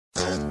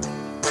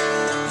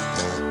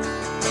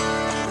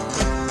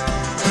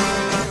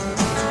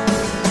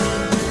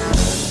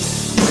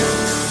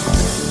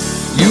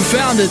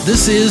found it.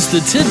 This is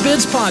the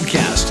Tidbits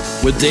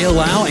Podcast with Dale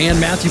Lau and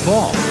Matthew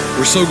Paul.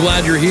 We're so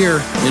glad you're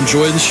here.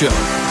 Enjoy the show.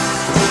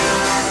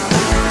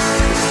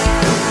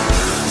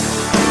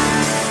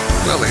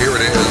 Well, here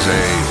it is,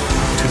 a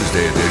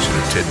Tuesday edition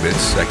of Tidbits,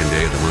 second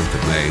day of the month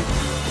of May.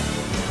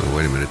 Oh,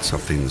 wait a minute,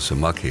 something's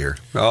amuck here.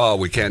 Oh,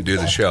 we can't do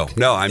the show.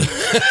 No, I'm...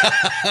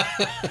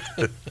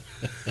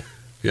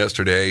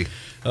 Yesterday.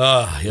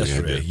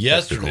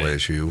 Technical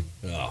issue.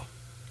 Oh.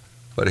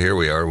 But here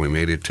we are. We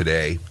made it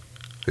today.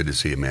 Good to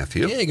see you,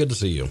 Matthew. Yeah, good to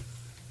see you.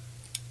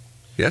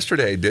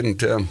 Yesterday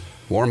didn't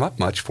warm up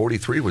much.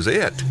 43 was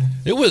it.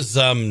 It was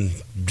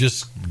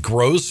just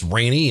gross,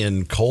 rainy,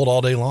 and cold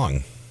all day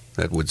long.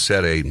 That would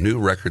set a new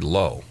record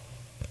low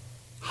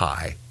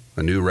high.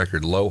 A new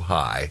record low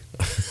high.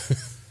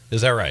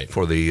 Is that right?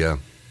 For the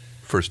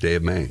first day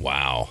of May.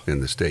 Wow.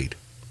 In the state.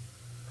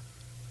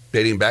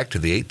 Dating back to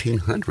the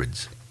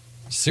 1800s.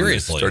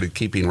 Seriously? Started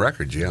keeping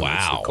records, yeah. Wow.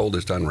 It's the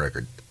coldest on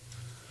record.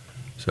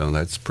 So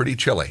that's pretty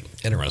chilly.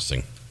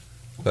 Interesting.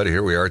 But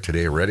here we are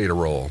today, ready to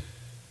roll.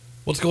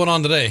 What's going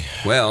on today?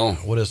 Well,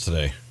 what is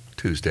today?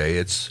 Tuesday.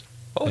 It's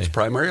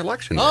primary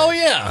election day. Oh,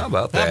 yeah. How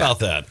about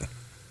that?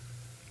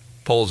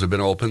 Polls have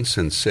been open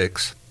since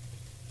 6,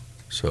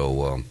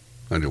 so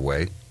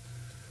underway.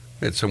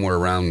 It's somewhere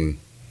around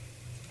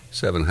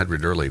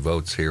 700 early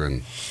votes here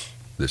in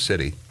the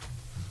city.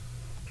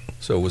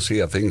 So we'll see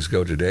how things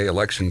go today.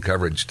 Election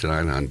coverage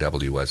tonight on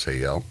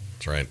WSAL.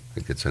 That's right.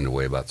 It gets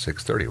underway about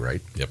 6:30,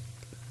 right? Yep.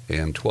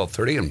 And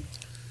 12:30 and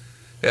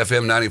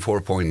FM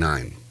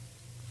 94.9.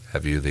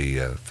 Have you the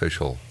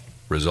official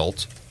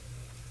results?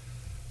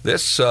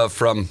 This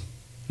from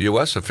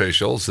U.S.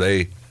 officials.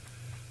 They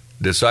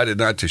decided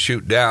not to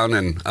shoot down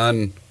an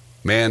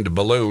unmanned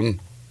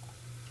balloon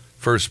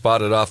first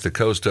spotted off the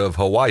coast of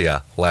Hawaii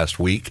last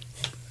week,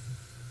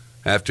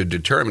 after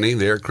determining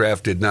the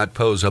aircraft did not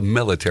pose a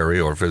military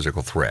or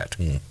physical threat.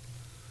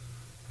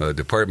 A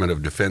Department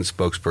of Defense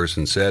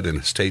spokesperson said in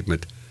a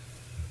statement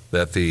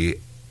that the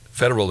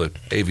Federal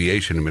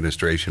Aviation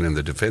Administration and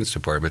the Defense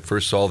Department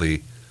first saw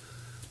the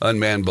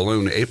unmanned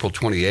balloon April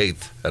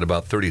 28th at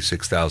about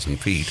 36,000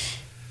 feet.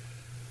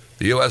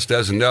 The U.S.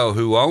 doesn't know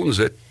who owns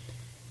it,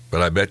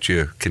 but I bet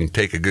you can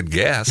take a good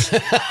guess.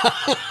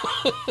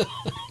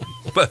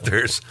 But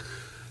there's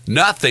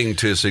nothing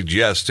to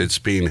suggest it's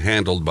being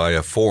handled by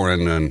a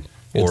foreign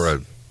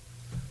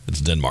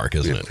It's Denmark,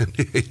 isn't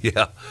it?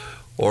 Yeah,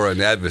 or an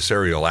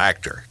adversarial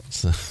actor.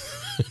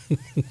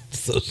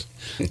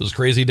 Those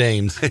crazy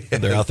Danes.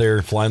 They're out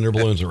there flying their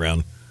balloons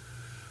around.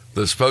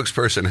 The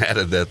spokesperson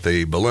added that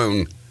the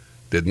balloon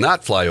did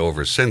not fly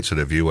over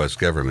sensitive U.S.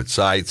 government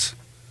sites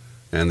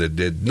and that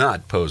did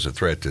not pose a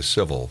threat to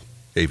civil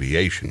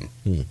aviation.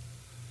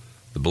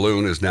 The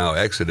balloon has now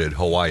exited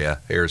Hawaii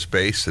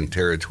airspace and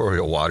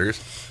territorial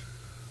waters,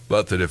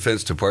 but the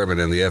Defense Department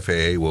and the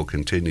FAA will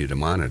continue to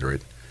monitor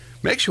it.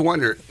 Makes you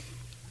wonder,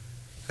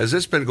 has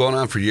this been going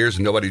on for years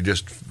and nobody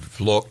just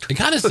looked? It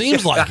kind of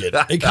seems like it.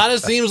 It kind of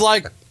seems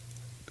like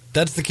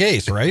that's the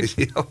case, right?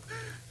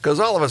 Because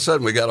all of a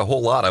sudden we got a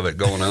whole lot of it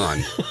going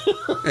on.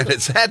 And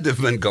it's had to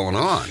have been going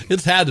on.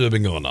 It's had to have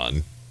been going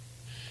on.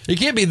 It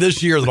can't be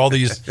this year that all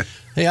these,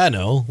 hey, I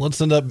know, let's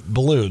send up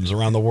balloons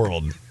around the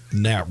world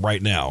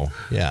right now.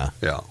 Yeah.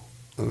 Yeah.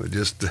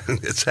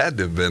 It's had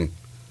to have been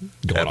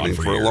going happening on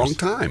for years. A long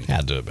time.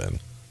 Had to have been.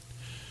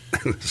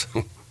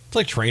 So, it's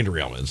like train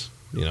derailments.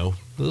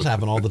 Those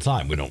happen all the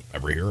time. We don't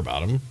ever hear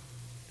about them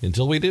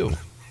until we do.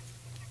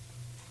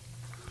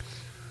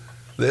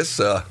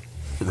 This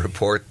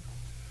report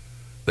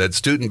that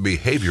student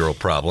behavioral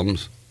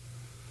problems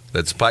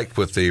that spiked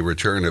with the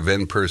return of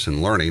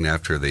in-person learning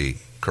after the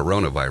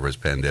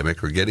coronavirus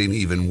pandemic are getting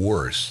even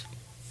worse.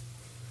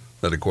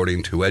 That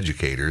according to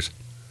educators,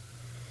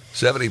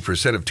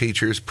 70% of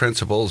teachers,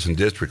 principals, and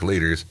district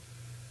leaders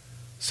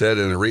said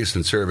in a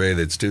recent survey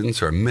that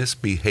students are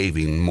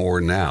misbehaving more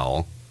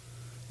now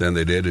than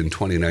they did in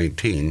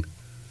 2019,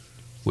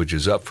 which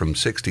is up from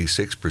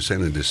 66%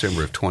 in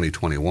December of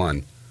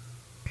 2021.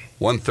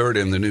 1/3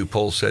 in the new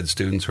poll said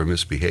students are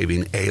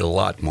misbehaving a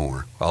lot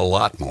more.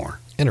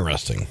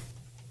 Interesting.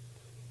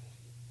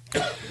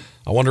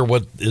 I wonder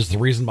what is the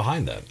reason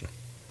behind that.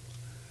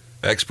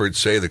 Experts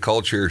say the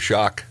culture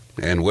shock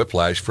and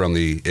whiplash from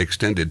the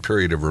extended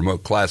period of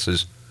remote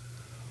classes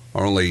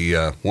are only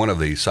one of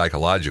the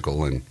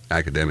psychological and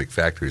academic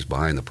factors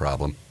behind the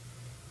problem.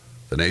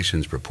 The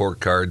nation's report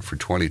card for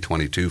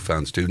 2022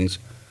 found students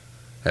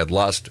had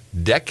lost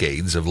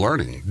decades of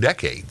learning.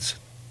 Decades.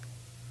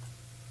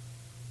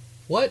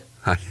 What?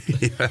 How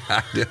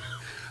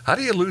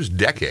do you lose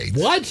decades?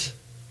 What?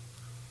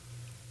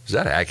 Is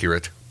that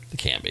accurate? It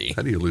can't be.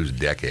 How do you lose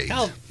decades?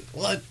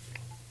 What?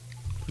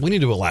 We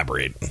need to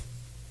elaborate.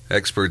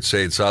 Experts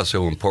say it's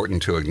also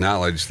important to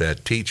acknowledge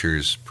that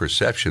teachers'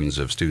 perceptions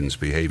of students'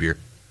 behavior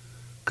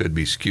could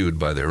be skewed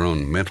by their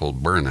own mental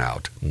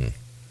burnout.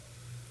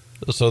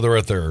 So they're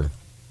at their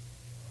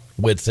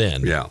wits'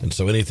 end. Yeah. And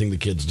so anything the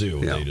kids do,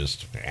 they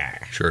just...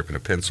 Sharpen a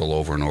pencil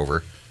over and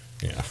over.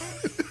 Yeah.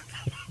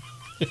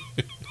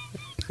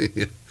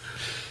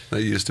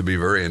 That used to be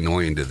very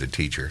annoying to the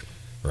teacher.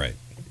 Right.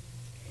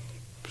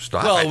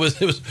 Stop Well, it.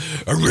 it was.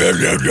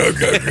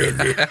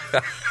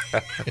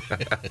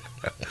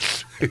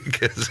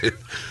 Because it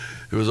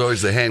was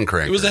always the hand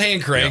crank. It was a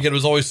hand crank. Yeah. It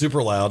was always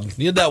super loud.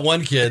 You had that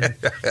one kid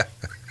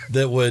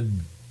that would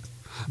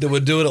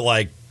do it at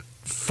like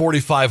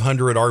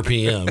 4,500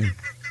 RPM,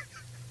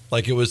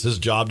 like it was his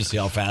job to see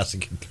how fast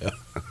it could go.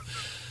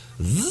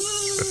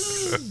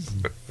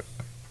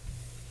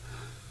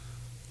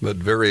 But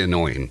very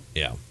annoying.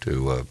 Yeah.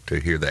 To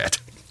hear that.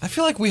 I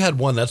feel like we had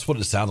one. That's what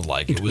it sounded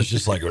like. It was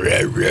just like.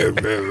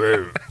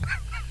 Did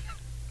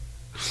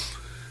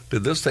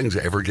those things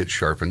ever get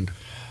sharpened?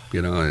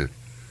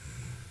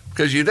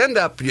 Because you'd end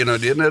up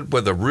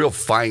with a real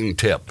fine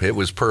tip. It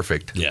was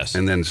perfect. Yes.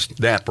 And then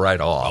snap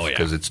right off Oh, yeah.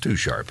 because it's too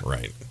sharp.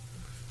 Right.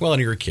 Well,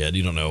 and you're a kid.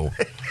 You don't know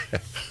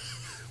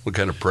What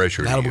kind of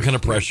pressure? what kind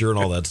of pressure and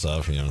all that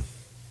stuff.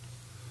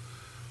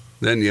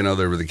 Then,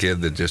 there was the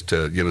kid that just,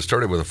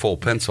 started with a full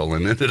pencil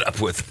and ended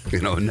up with,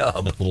 a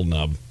nub. Little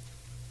nub.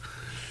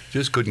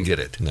 Just couldn't get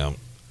it. No.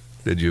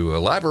 Did you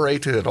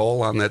elaborate at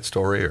all on that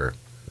story or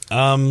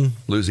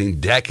losing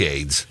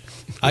decades?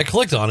 I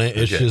clicked on it.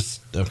 It's Okay. just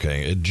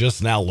okay. It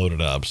just now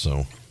loaded up.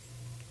 So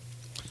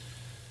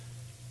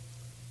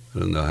I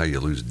don't know how you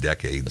lose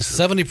decades.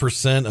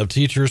 70% of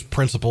teachers,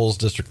 principals,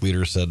 district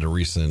leaders said in a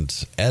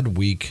recent Ed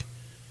Week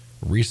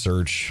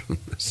Research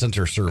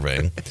Center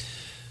survey,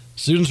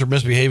 students are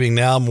misbehaving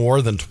now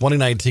more than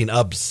 2019,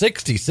 up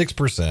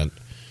 66%.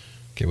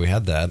 Okay, we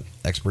had that.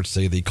 Experts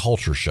say the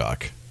culture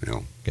shock.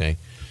 Okay.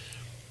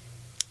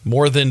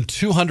 More than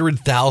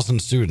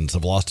 200,000 students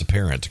have lost a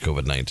parent to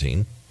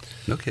COVID-19.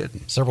 No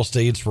kidding. Several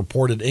states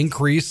reported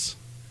increase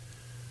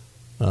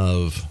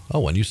of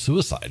unused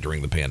suicide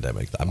during the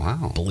pandemic. I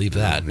Wow. believe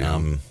that.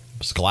 Yeah.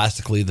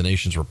 Scholastically, the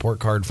nation's report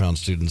card found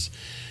students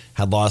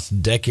had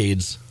lost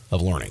decades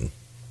of learning.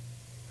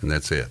 And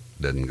that's it.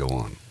 Doesn't go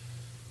on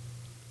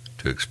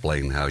to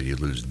explain how you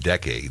lose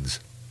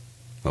decades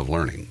of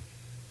learning.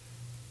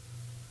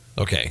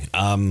 Okay.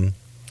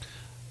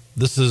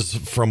 This is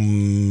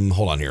from,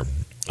 hold on here.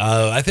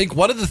 I think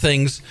one of the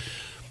things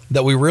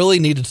that we really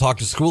need to talk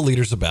to school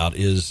leaders about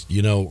is,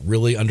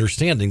 really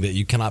understanding that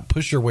you cannot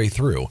push your way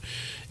through.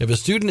 If a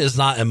student is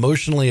not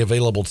emotionally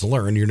available to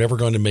learn, you're never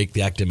going to make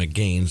the academic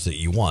gains that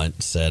you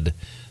want, said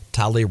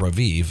Tali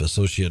Raviv,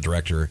 Associate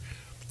Director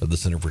of the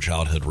Center for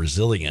Childhood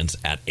Resilience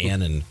at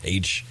Ann and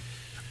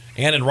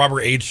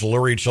Robert H.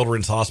 Lurie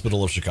Children's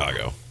Hospital of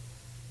Chicago.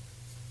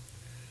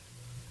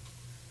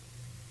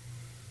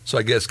 So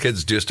I guess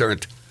kids just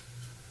aren't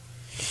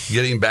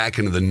getting back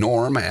into the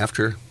norm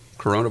after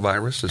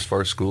coronavirus as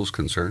far as school's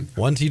concerned.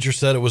 One teacher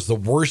said it was the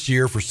worst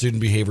year for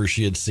student behavior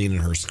she had seen in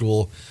her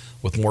school,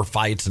 with more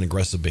fights and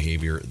aggressive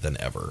behavior than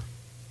ever.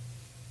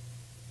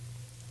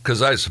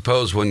 Because I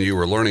suppose when you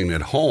were learning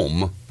at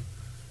home,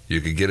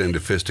 you could get into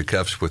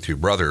fisticuffs with your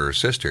brother or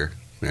sister,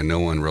 and no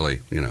one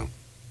really,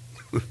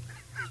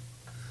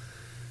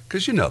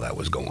 because that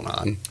was going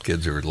on.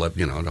 Kids are left,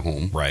 at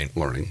home, Right.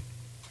 learning.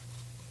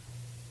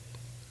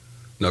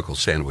 Knuckle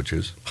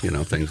sandwiches,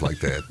 things like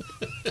that.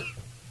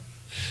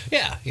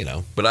 Yeah,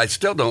 But I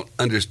still don't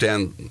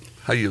understand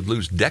how you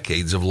lose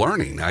decades of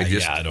learning. I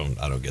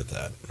don't get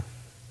that.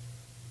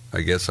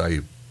 I guess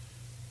I'm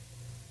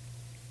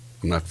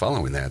not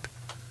following that.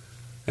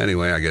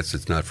 Anyway, I guess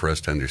it's not for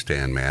us to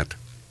understand, Matt.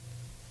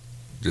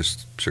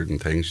 Just certain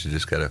things you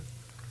just gotta.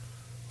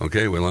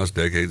 Okay, we lost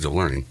decades of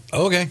learning.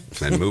 Okay,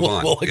 And move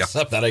on. We'll Yeah.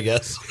 accept that, I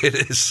guess. It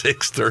is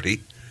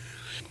 6:30.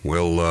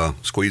 We'll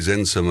squeeze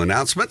in some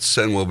announcements,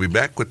 and we'll be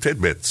back with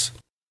tidbits.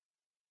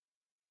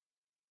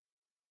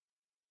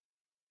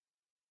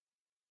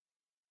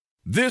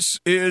 This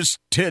is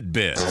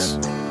Tidbits.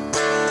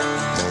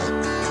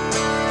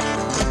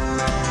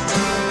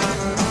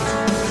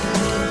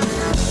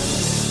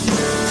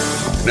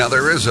 Now,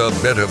 there is a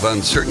bit of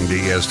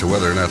uncertainty as to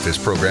whether or not this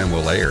program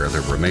will air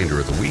the remainder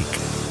of the week.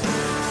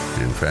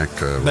 In fact,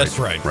 That's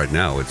right. Right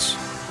now, it's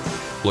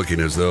looking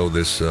as though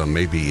this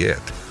may be it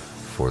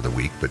for the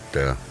week, but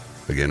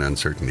again,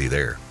 uncertainty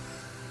there.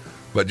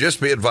 But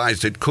just be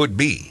advised, it could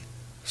be,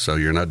 so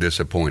you're not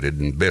disappointed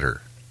and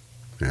bitter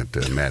at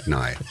Matt and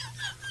I.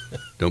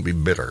 Don't be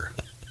bitter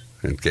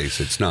in case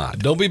it's not.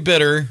 Don't be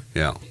bitter.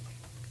 Yeah.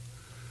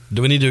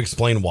 Do we need to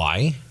explain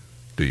why?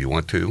 Do you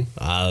want to?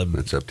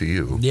 It's up to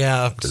you.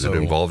 Yeah, Because so it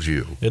involves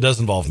you. it does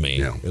involve me.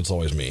 Yeah. It's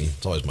always me.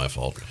 It's always my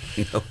fault.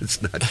 No,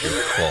 it's not your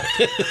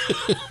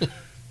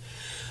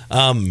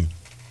fault.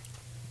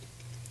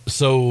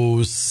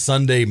 So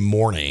Sunday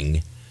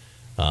morning,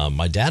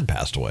 my dad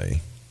passed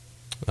away.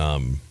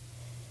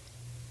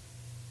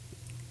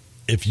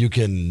 If you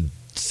can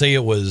say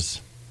it was,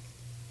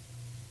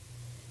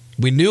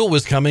 we knew it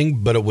was coming,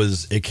 but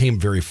it came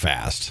very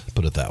fast.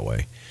 Put it that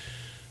way.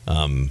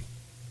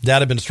 Dad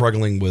had been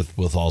struggling with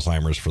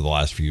Alzheimer's for the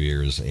last few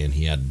years, and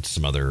he had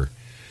some other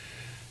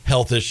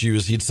health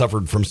issues. He'd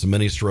suffered from some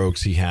mini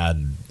strokes. He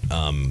had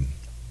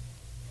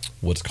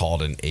what's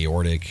called an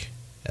aortic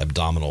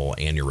abdominal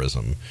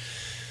aneurysm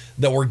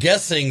that we're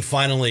guessing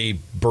finally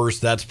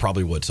burst. That's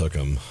probably what took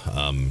him.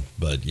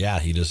 But yeah,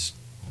 he just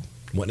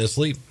went into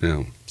sleep.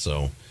 Yeah.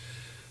 So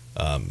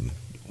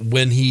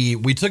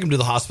we took him to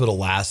the hospital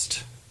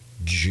last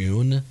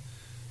June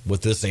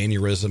with this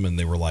aneurysm, and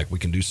they were like, we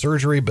can do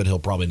surgery, but he'll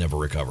probably never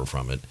recover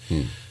from it.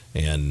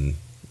 And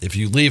if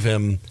you leave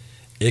him,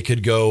 it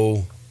could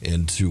go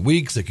in 2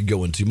 weeks, it could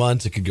go in 2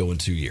 months, it could go in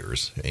 2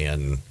 years.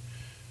 And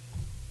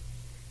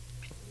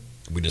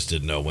we just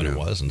didn't know when it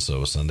was, and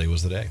so Sunday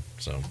was the day.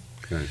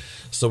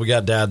 So we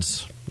got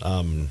Dad's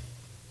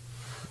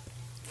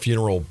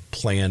funeral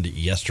planned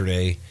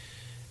yesterday,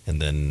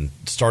 and then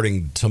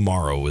starting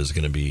tomorrow is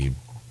going to be,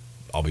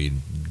 I'll be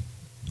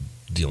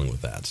dealing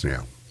with that. So.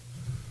 Yeah.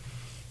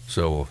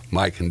 So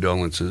my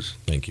condolences.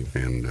 Thank you.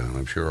 And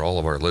I'm sure all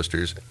of our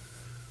listeners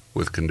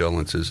with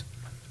condolences.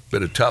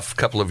 Been a tough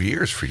couple of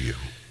years for you.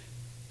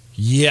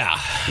 Yeah.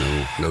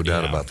 No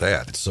doubt about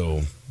that.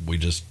 So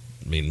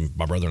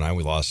my brother and I,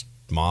 we lost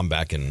Mom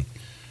back in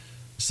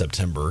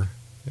September,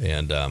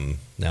 and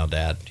now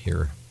Dad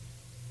here.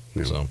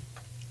 Yeah. So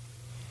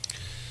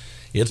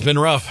it's been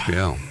rough.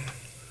 Yeah.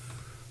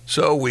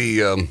 So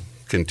we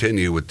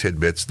continue with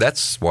tidbits.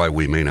 That's why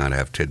we may not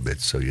have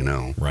tidbits, so you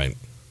know. Right.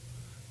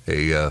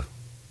 A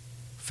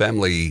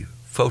family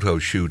photo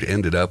shoot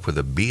ended up with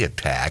a bee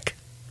attack,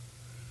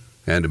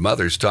 and a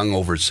mother stung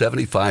over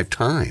 75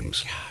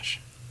 times. Gosh.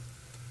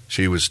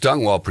 She was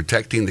stung while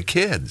protecting the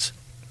kids.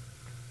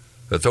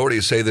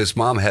 Authorities say this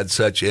mom had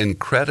such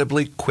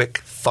incredibly quick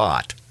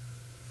thought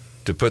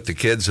to put the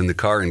kids in the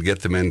car and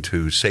get them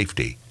into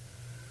safety.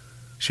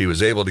 She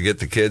was able to get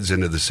the kids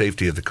into the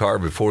safety of the car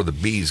before the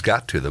bees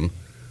got to them.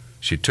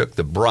 She took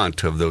the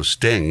brunt of those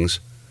stings.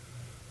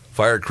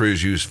 Fire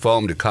crews used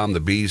foam to calm the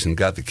bees and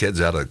got the kids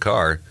out of the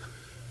car.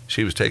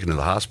 She was taken to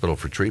the hospital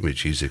for treatment.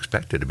 She's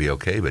expected to be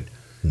okay, but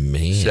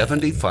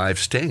 75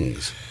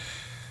 stings.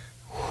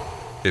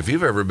 If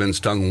you've ever been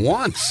stung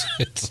once.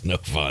 It's no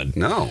fun.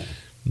 No.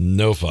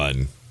 No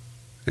fun.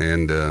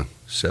 And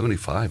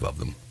 75 of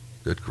them.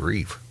 Good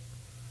grief.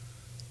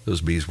 Those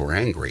bees were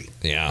angry.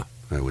 Yeah.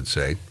 I would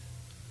say.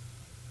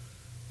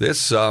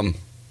 This,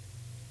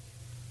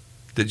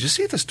 did you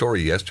see the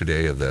story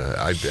yesterday of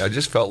I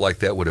just felt like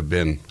that would have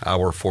been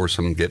our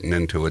foursome getting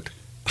into it.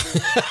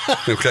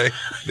 Okay?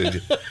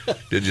 Did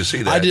you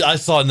see that? I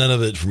saw none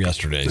of it from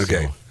yesterday.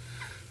 Okay. So.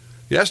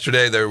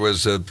 Yesterday there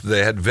was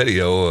they had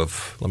video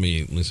of. Let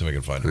me see if I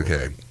can find it.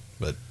 Okay.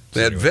 But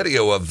they had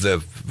video of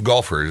the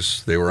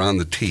golfers. They were on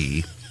the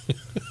tee.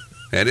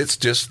 And it's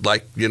just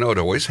like, it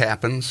always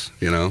happens,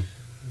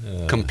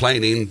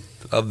 complaining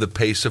of the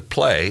pace of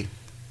play.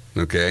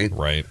 Okay?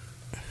 Right.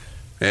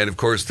 And, of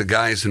course, the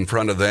guys in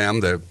front of them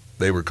that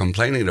they were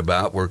complaining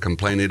about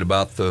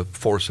the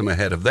foursome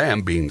ahead of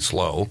them being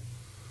slow.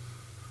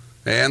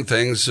 And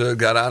things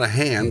got out of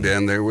hand,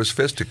 and there was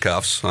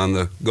fisticuffs on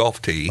the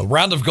golf tee. A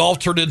round of golf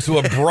turned into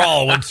a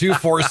brawl when two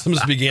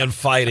foursomes began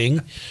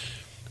fighting.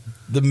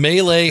 The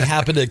melee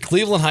happened at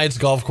Cleveland Heights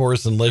Golf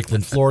Course in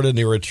Lakeland, Florida,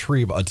 near a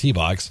tee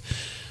box.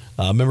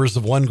 Members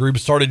of one group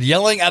started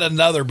yelling at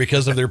another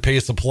because of their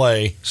pace of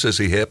play.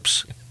 Sissy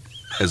hips,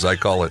 as I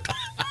call it.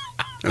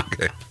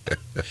 Okay.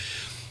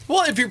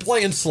 Well, if you're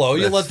playing slow,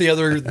 you let the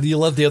other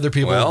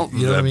people. Well,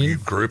 you know what I mean.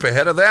 The group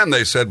ahead of them,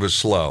 they said, was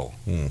slow.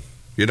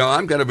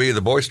 I'm going to be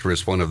the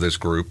boisterous one of this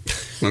group.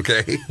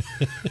 Okay.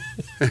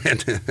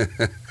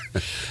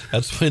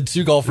 That's when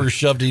two golfers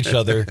shoved each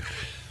other,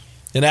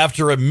 and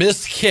after a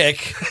missed kick,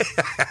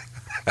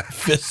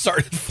 fists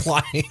started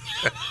flying.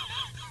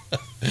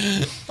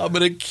 I'm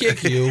going to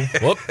kick you.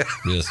 Whoop.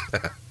 Yes.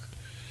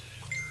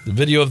 The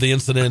video of the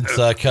incident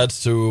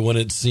cuts to when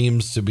it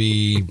seems to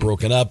be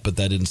broken up, but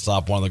that didn't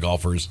stop one of the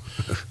golfers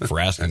for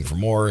asking for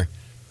more.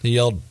 He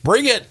yelled,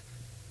 "Bring it!"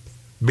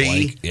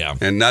 B, yeah.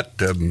 And not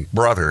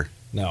brother.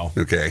 No.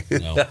 Okay.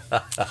 No.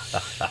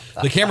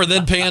 The camera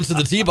then pans to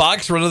the tee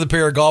box where another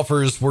pair of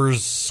golfers were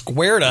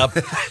squared up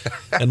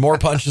and more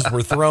punches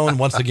were thrown.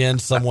 Once again,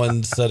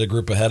 someone said a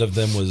group ahead of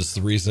them was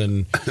the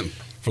reason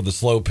for the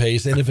slow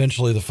pace and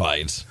eventually the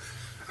fights.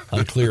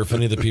 Unclear if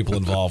any of the people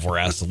involved were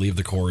asked to leave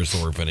the course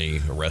or if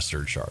any arrests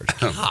are charged.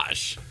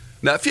 Gosh.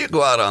 Now, if you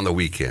go out on the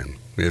weekend,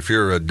 if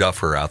you're a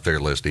duffer out there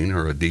listening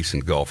or a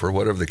decent golfer,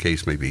 whatever the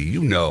case may be,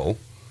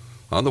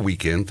 on the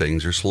weekend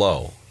things are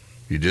slow.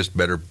 You just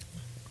better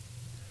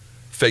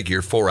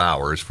figure 4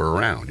 hours for a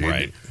round.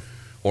 Right.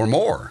 Or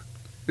more.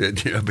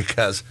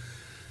 Because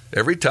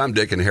every Tom,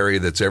 Dick, and Harry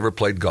that's ever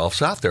played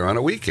golf's out there on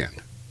a weekend.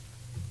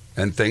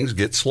 And things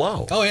get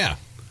slow. Oh, yeah.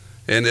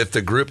 And if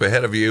the group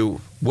ahead of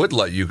you would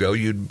let you go,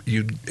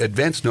 you'd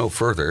advance no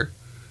further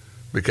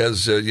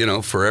because,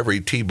 for every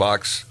tee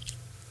box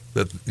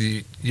that,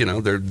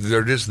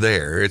 they're just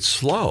there. It's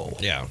slow.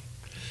 Yeah.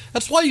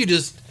 That's why you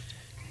just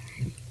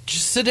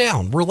sit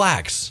down,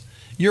 relax.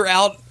 You're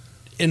out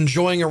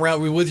enjoying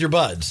around with your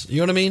buds. You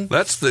know what I mean?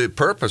 That's the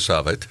purpose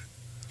of it.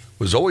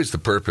 Was always the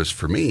purpose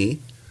for me.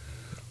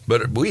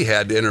 But we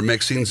had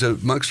intermixings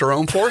amongst our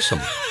own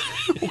foursome.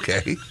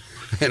 Okay.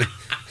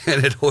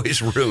 And it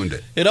always ruined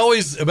it. It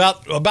always,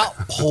 about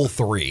hole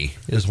 3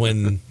 is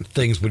when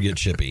things would get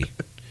chippy.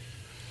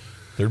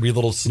 There'd be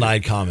little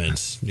snide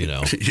comments,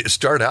 You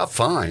start out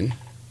fine.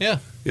 Yeah.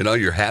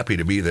 You're happy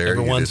to be there.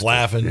 Everyone's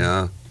laughing.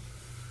 Yeah.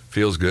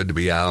 Feels good to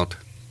be out.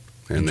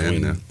 and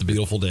enjoying then the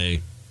beautiful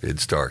day. it'd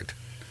start.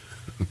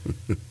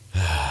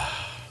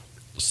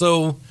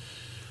 So,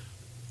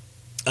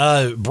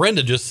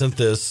 Brenda just sent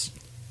this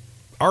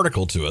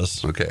article to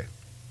us Okay.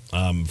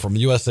 from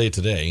USA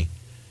Today.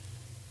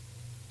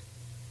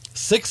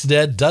 6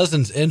 dead,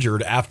 dozens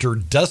injured after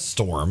dust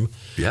storm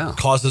Yeah,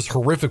 causes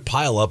horrific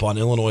pileup on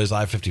Illinois'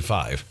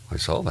 I-55. I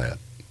saw that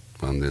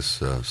on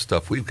this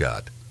stuff we've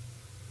got.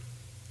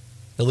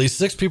 At least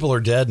 6 people are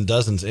dead and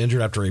dozens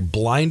injured after a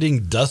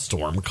blinding dust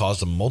storm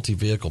caused a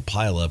multi-vehicle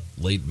pileup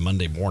late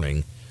Monday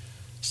morning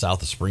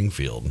south of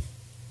Springfield.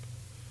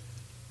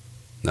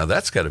 Now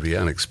that's got to be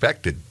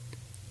unexpected.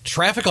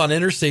 Traffic on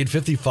Interstate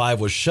 55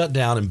 was shut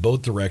down in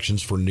both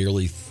directions for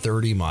nearly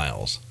 30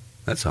 miles.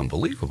 That's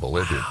unbelievable,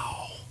 isn't it?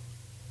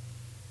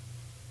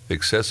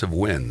 Excessive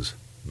winds,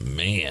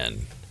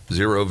 Man.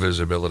 zero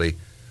visibility.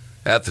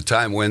 At the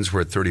time, winds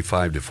were at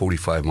 35 to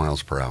 45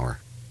 miles per hour.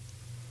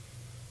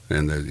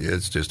 And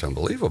it's just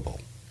unbelievable.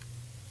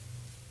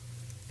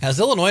 Has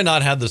Illinois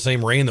not had the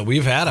same rain that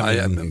we've had?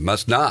 I mean, It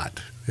must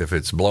not, if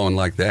it's blowing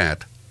like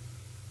that.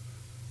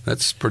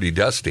 That's pretty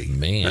dusty.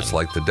 Man. That's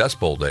like the Dust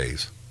Bowl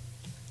days.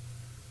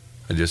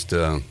 I just,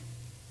 and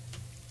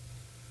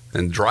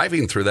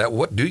driving through that,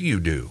 what do? You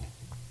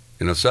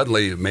know,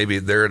 suddenly maybe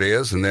there it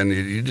is, and then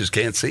you just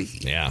can't see.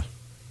 yeah.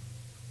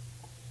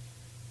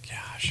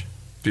 Gosh.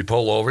 If you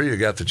pull over, you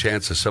got the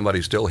chance of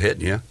somebody still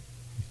hitting you.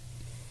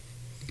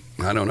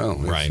 I don't know.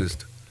 It's Right.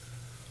 just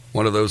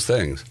one of those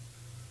things.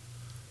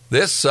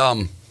 This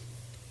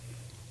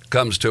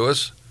comes to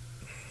us.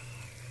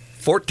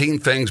 14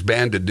 things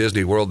banned at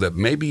Disney World that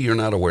maybe you're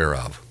not aware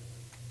of.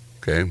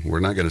 Okay, we're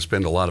not going to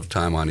spend a lot of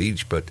time on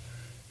each, but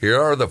here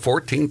are the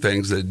 14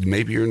 things that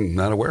maybe you're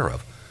not aware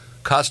of.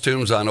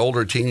 Costumes on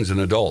older teens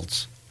and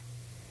adults.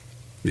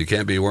 You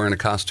can't be wearing a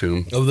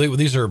costume. Oh,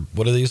 these are,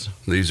 what are these?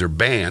 These are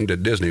banned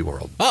at Disney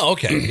World. Oh,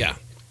 okay. Yeah.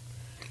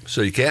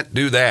 So you can't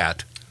do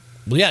that.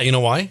 Well, yeah, you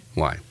know why?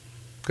 Why?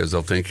 Because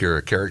they'll think you're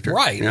a character?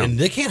 Right. Yeah. And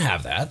they can't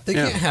have that. They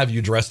Yeah. can't have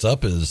you dressed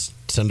up as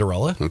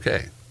Cinderella.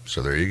 Okay,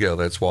 so there you go.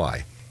 That's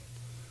why.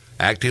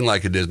 Acting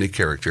like a Disney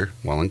character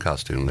while in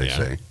costume, they Yeah.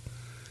 say.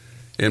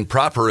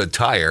 Improper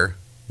attire.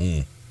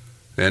 Mm.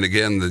 And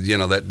again,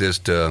 that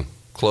just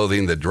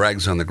clothing that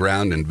drags on the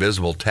ground,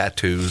 invisible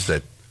tattoos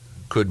that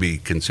could be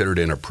considered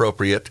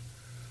inappropriate.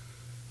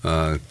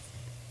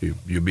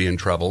 You'd be in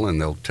trouble,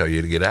 and they'll tell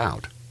you to get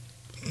out.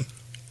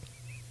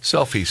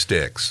 Selfie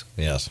sticks.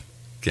 Yes.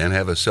 Can't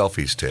have a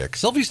selfie stick.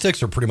 Selfie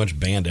sticks are pretty much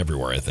banned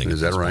everywhere, I think.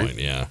 Is at that this right? point.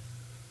 Yeah.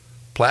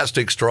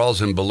 Plastic straws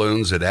and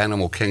balloons at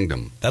Animal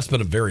Kingdom. That's been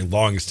a very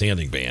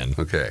long-standing ban.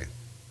 Okay.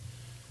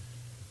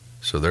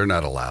 So they're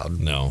not allowed.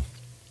 No.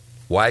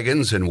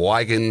 Wagons and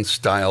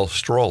wagon-style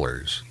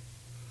strollers.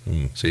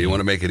 Mm. So you want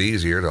to make it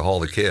easier to haul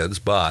the kids,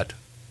 but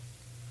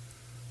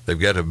they've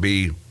got to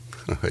be,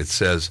 it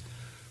says,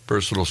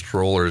 personal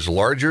strollers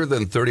larger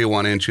than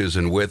 31 inches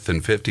in width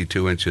and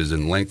 52 inches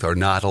in length are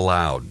not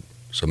allowed.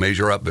 So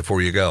measure up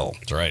before you go.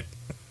 That's right.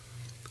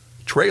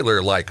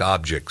 Trailer-like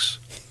objects.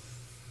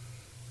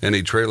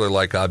 Any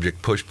trailer-like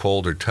object pushed,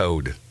 pulled, or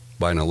towed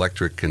by an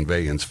electric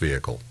conveyance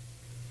vehicle.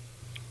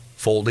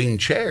 Folding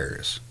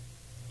chairs.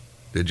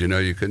 Did you know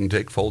you couldn't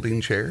take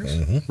folding chairs?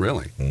 Mm-hmm.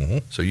 Really? Mm-hmm.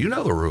 So you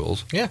know the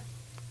rules. Yeah.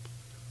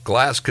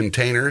 Glass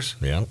containers.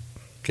 Yeah.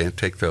 Can't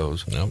take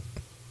those. No.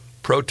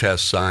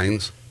 Protest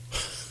signs.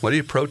 What are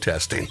you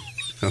protesting?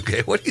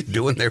 Okay, what are you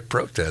doing there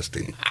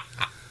protesting?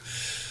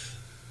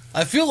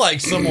 I feel like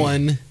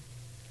someone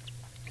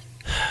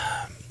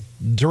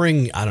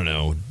during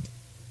the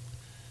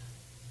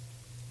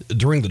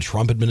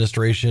Trump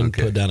administration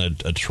Okay. put down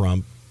a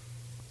Trump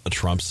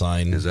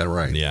sign. Is that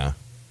right? Yeah.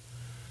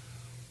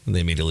 And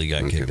they immediately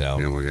got kicked out.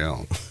 Yeah, well,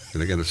 yeah.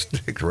 They're going to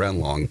stick around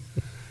long.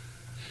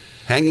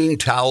 Hanging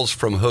towels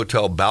from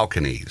hotel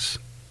balconies.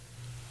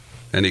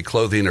 Any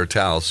clothing or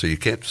towels, so you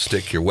can't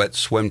stick your wet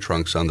swim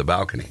trunks on the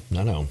balcony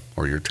No.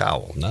 or your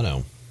towel.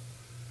 No.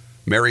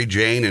 Mary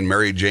Jane and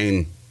Mary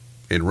Jane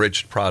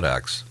enriched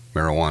products,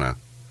 marijuana.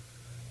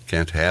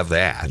 Can't have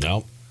that.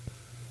 No.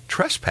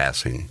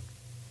 Trespassing.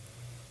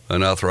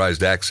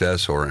 Unauthorized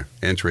access or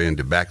entry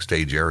into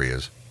backstage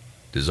areas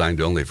designed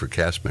only for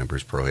cast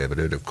members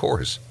prohibited. Of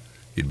course,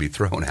 you'd be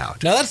thrown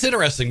out. Now that's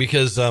interesting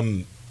because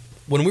when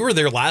we were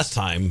there last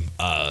time,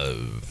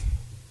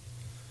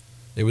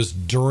 it was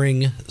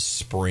during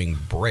spring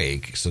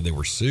break, so they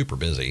were super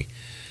busy.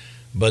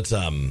 But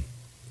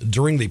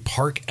during the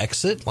park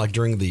exit, like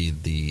during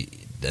the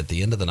at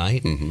the end of the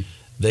night,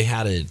 they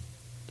had it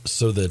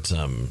so that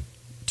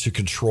to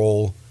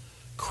control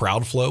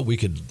crowd flow,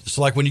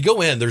 so like when you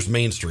go in, there's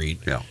Main Street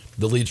Yeah.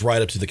 that leads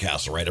right up to the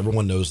castle, right?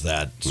 Everyone knows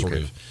that sort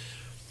Okay. of.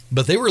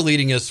 But they were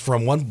leading us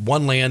from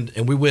one land,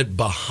 and we went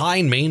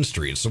behind Main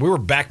Street. So we were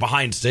back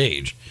behind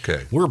stage.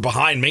 Okay. We were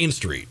behind Main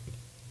Street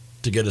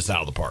to get us out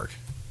of the park.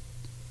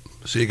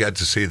 So you got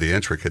to see the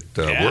intricate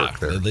work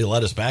there. They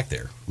let us back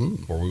there,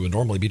 where we would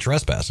normally be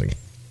trespassing.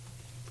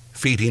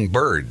 Feeding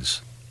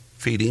birds.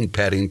 Feeding,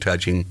 petting,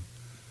 touching,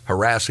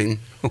 harassing,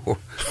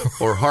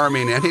 or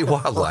harming any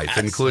wildlife,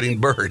 including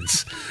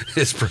birds,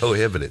 is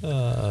prohibited.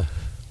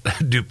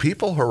 Do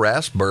people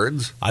harass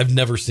birds? I've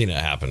never seen it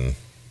happen.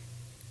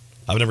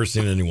 I've never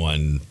seen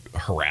anyone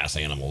harass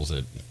animals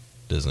at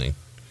Disney.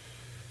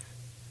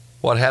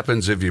 What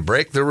happens if you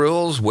break the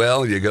rules?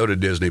 Well, you go to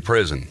Disney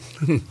prison.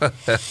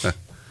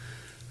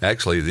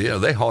 Actually,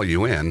 they haul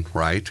you in,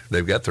 right?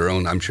 They've got their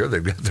own, I'm sure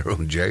they've got their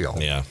own jail.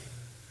 Yeah.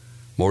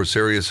 More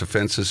serious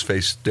offenses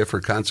face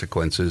different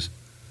consequences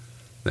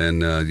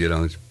than,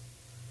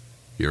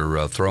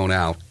 you're thrown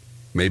out.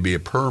 Maybe a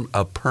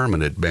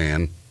permanent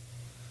ban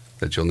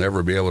that you'll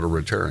never be able to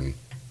return.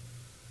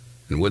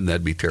 And wouldn't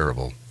that be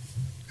terrible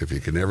if you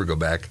could never go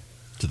back?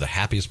 To the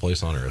happiest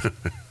place on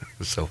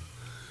earth.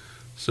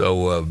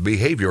 So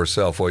behave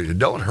yourself.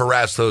 Don't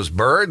harass those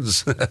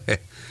birds.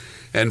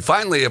 And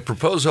finally, a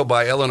proposal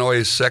by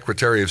Illinois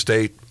Secretary of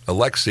State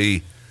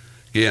Alexei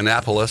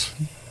Giannopoulos,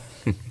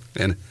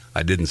 and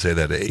I didn't say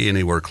that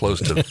anywhere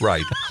close to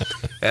right,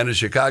 and a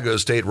Chicago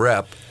state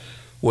rep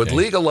would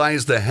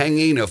legalize the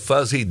hanging of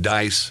fuzzy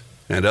dice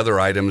and other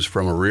items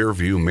from a rear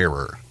view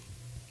mirror.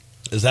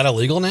 Is that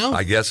illegal now?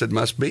 I guess it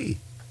must be.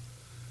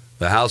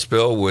 The House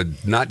bill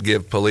would not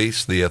give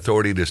police the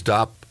authority to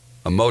stop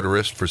a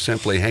motorist for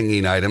simply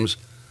hanging items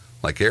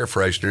like air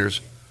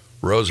fresheners,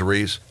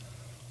 rosaries,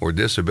 or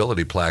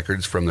disability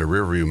placards from the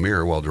rearview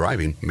mirror while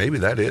driving. Maybe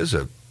that is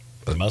a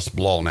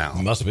law now.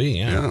 Must be,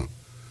 yeah.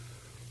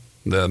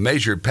 The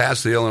measure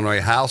passed the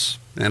Illinois House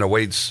and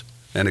awaits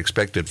an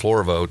expected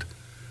floor vote.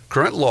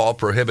 Current law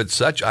prohibits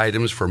such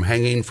items from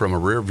hanging from a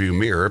rearview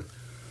mirror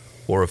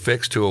or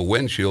affixed to a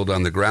windshield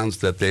on the grounds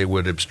that they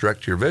would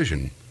obstruct your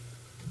vision.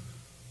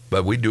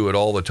 But we do it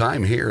all the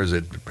time here.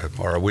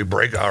 Are we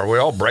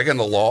all breaking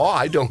the law?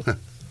 I don't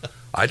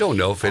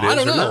know if it is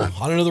or not.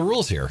 I don't know the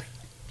rules here.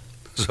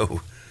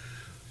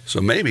 So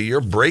maybe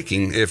you're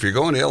breaking if you're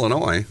going to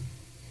Illinois.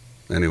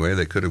 Anyway,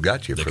 they could have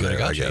got you for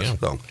that, I guess. Yeah.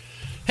 So.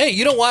 Hey,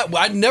 you know what?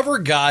 I never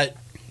got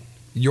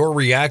your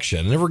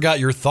reaction. I never got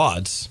your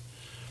thoughts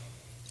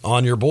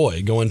on your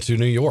boy going to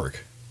New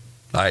York.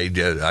 I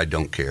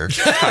don't care.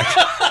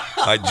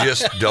 I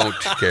just don't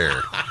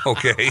care.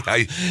 Okay.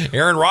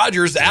 Aaron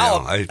Rodgers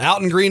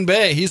out in Green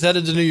Bay. He's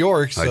headed to New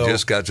York. So. I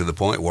just got to the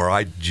point where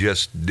I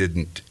just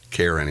didn't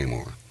care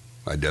anymore.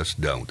 I just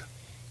don't.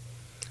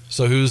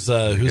 So who's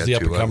the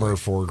up-and-comer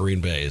for Green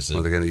Bay?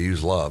 They're going to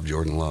use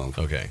Jordan Love.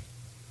 Okay.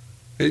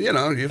 And,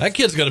 that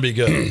kid's going to be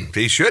good.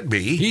 He should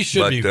be. He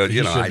should be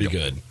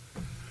good.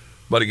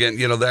 But again,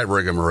 that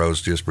rigmarole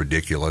is just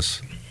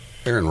ridiculous.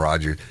 Aaron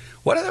Rodgers,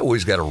 why do they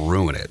always got to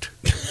ruin it?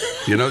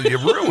 You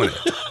ruin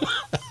it.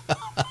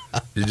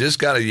 You just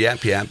got to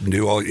yap and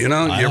do all, you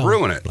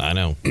ruin it. I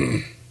know.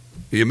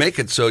 You make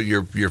it so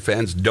your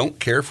fans don't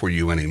care for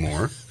you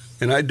anymore,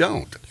 and I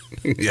don't.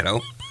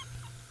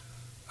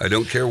 I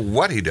don't care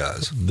what he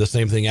does. The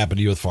same thing happened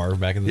to you with Favre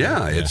back in the day?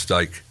 Yeah, it's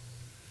like,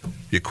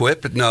 you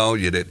quit, but no,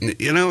 you didn't.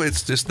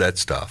 It's just that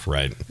stuff.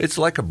 Right. It's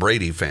like a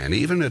Brady fan.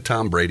 Even a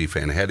Tom Brady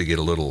fan had to get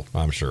a little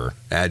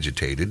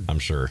agitated. I'm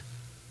sure.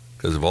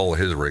 Because of all of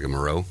his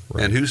rigmarole.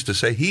 Right. And who's to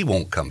say he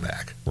won't come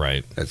back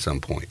at some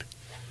point?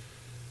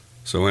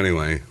 So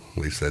anyway, at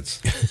least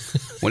that's...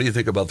 What do you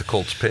think about the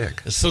Colts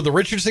pick? So the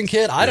Richardson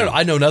kid,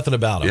 I know nothing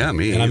about him. Yeah,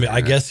 me and either. I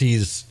guess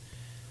he's...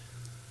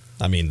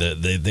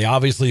 they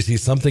obviously see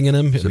something in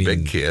him. He's a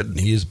big kid.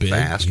 He's big.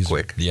 Fast,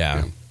 quick.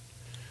 Yeah.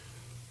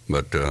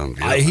 But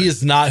he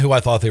is not who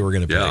I thought they were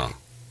going to pick. Yeah.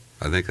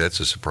 I think that's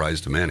a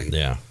surprise to many.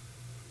 Yeah.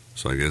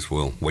 So I guess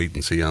we'll wait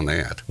and see on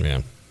that.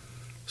 Yeah.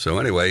 So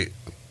anyway,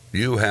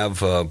 you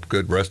have a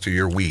good rest of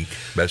your week,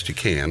 best you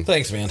can.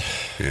 Thanks, man.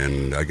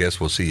 And I guess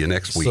we'll see you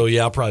next week. So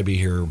yeah, I'll probably be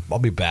here. I'll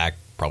be back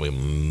probably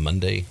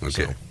Monday.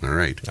 Okay. So. All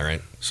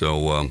right.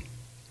 So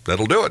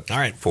that'll do it. All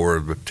right.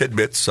 For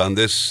Tidbits on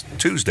this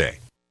Tuesday.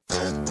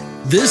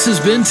 This has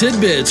been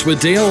Tidbits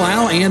with Dale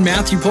Lau and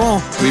Matthew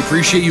Paul. We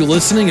appreciate you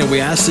listening, and we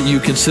ask that you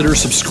consider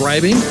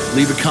subscribing,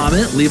 leave a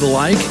comment, leave a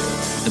like,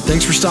 and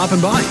thanks for stopping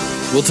by.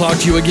 We'll talk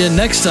to you again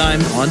next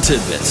time on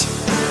Tidbits.